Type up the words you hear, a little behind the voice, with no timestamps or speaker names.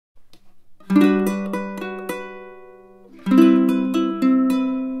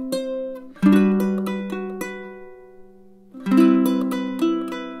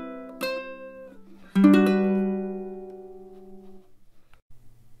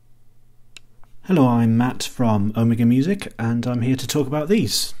Hello, I'm Matt from Omega Music, and I'm here to talk about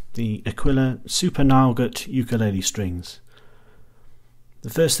these, the Aquila Super Nylgut ukulele strings. The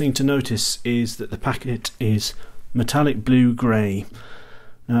first thing to notice is that the packet is metallic blue-grey.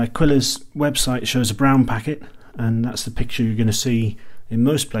 Now, Aquila's website shows a brown packet, and that's the picture you're going to see in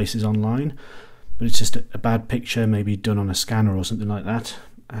most places online, but it's just a bad picture, maybe done on a scanner or something like that,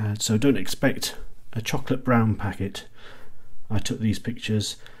 so don't expect a chocolate brown packet. I took these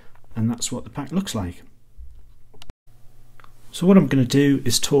pictures and that's what the pack looks like. So what I'm going to do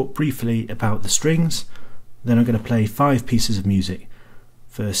is talk briefly about the strings, then I'm going to play 5 pieces of music.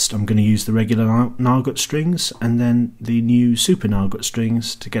 First I'm going to use the regular Nylgut strings and then the new Super Nylgut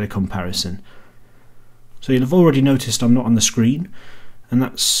strings to get a comparison. So you'll have already noticed I'm not on the screen, and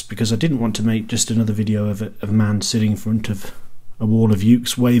that's because I didn't want to make just another video of a man sitting in front of a wall of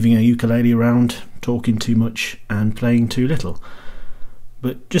ukes waving a ukulele around, talking too much and playing too little.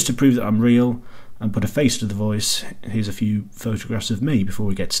 But just to prove that I'm real and put a face to the voice, here's a few photographs of me before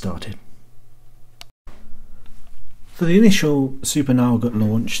we get started. For the initial Super Nylgut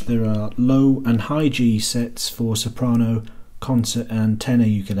launch, there are low and high G sets for soprano, concert and tenor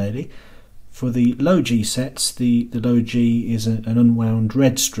ukulele. For the low G sets, the low G is an unwound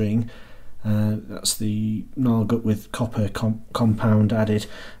red string. That's the Nylgut with copper compound added.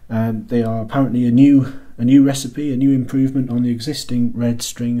 They are apparently a new recipe, a new improvement on the existing red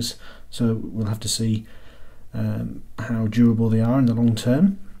strings, so we'll have to see how durable they are in the long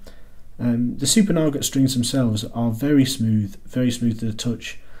term. The Super Nylgut strings themselves are very smooth to the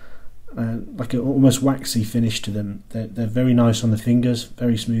touch, like an almost waxy finish to them. They're very nice on the fingers,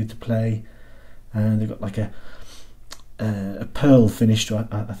 very smooth to play, and they've got like a pearl finish to,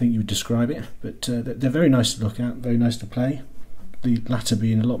 I think you would describe it, but they're very nice to look at, very nice to play, the latter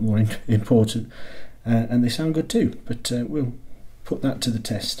being a lot more important, and they sound good too, but we'll put that to the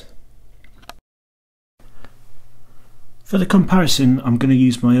test. For the comparison I'm going to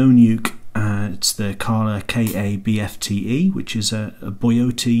use my own uke. It's the ka-bfte, which is a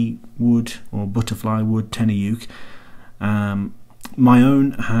boyote wood or butterfly wood tenor uke. My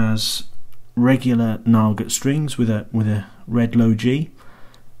own has regular Nylgut strings with a red low G,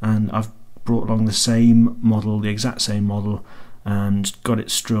 and I've brought along the same model, the exact same model, and got it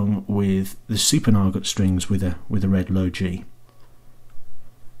strung with the Super Nylgut strings with a red low G.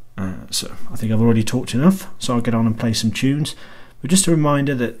 So I think I've already talked enough, so I'll get on and play some tunes. But just a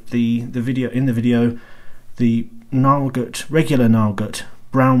reminder that the video, the Nylgut, regular Nylgut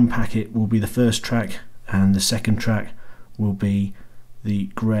brown packet will be the first track, and the second track will be the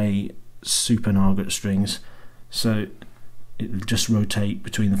grey Super Nylgut strings, so it'll just rotate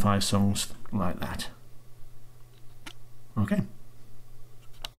between the 5 songs like that. Okay.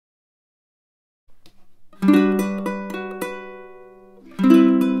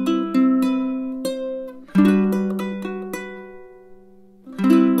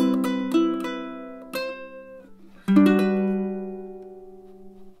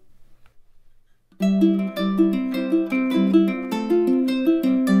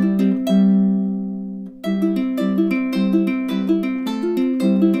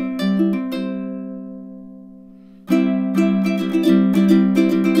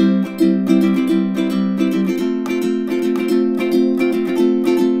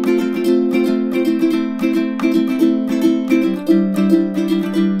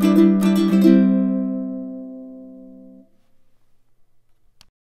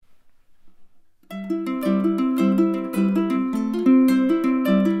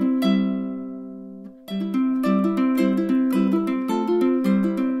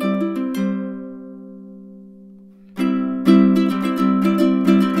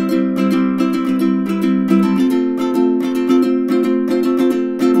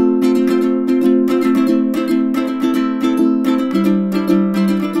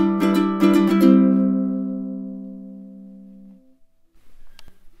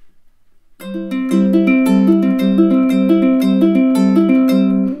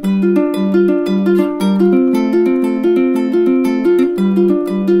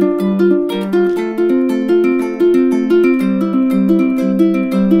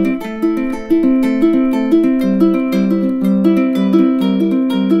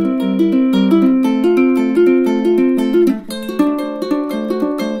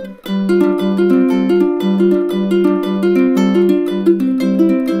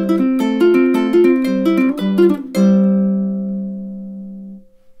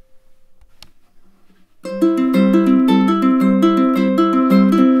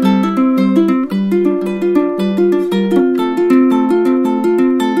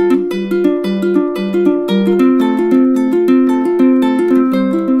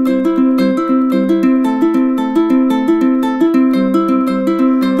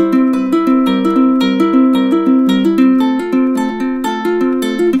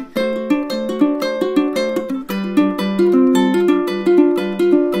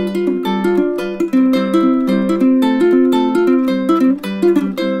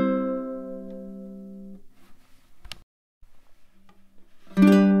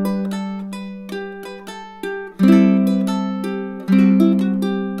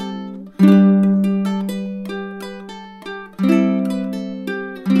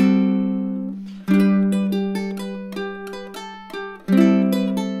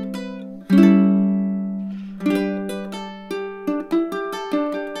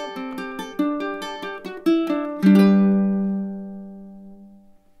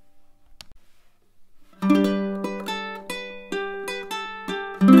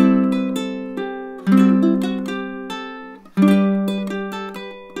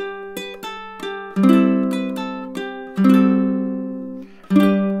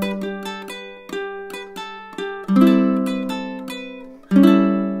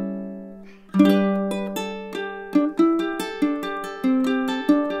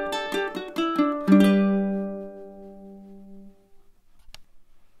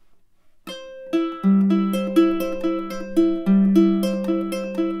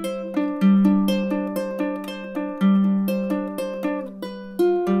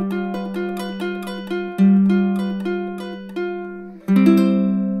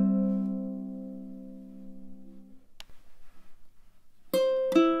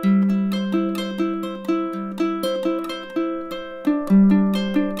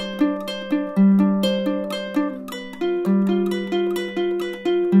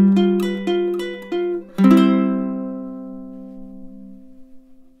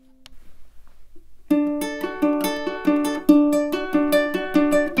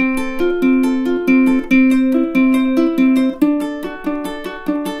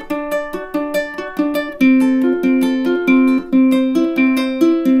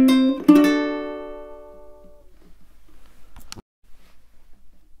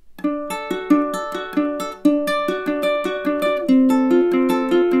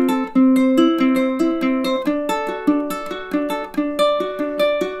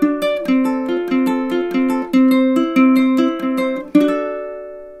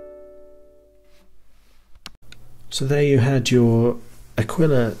 So there you had your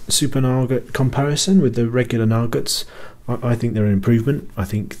Aquila Super Nylgut comparison with the regular Nylguts. I think they're an improvement. I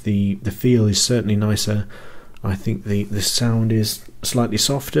think the feel is certainly nicer. I think the sound is slightly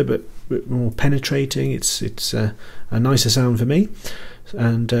softer but more penetrating. It's a nicer sound for me,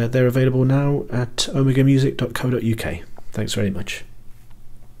 and they're available now at omegamusic.co.uk. Thanks very much.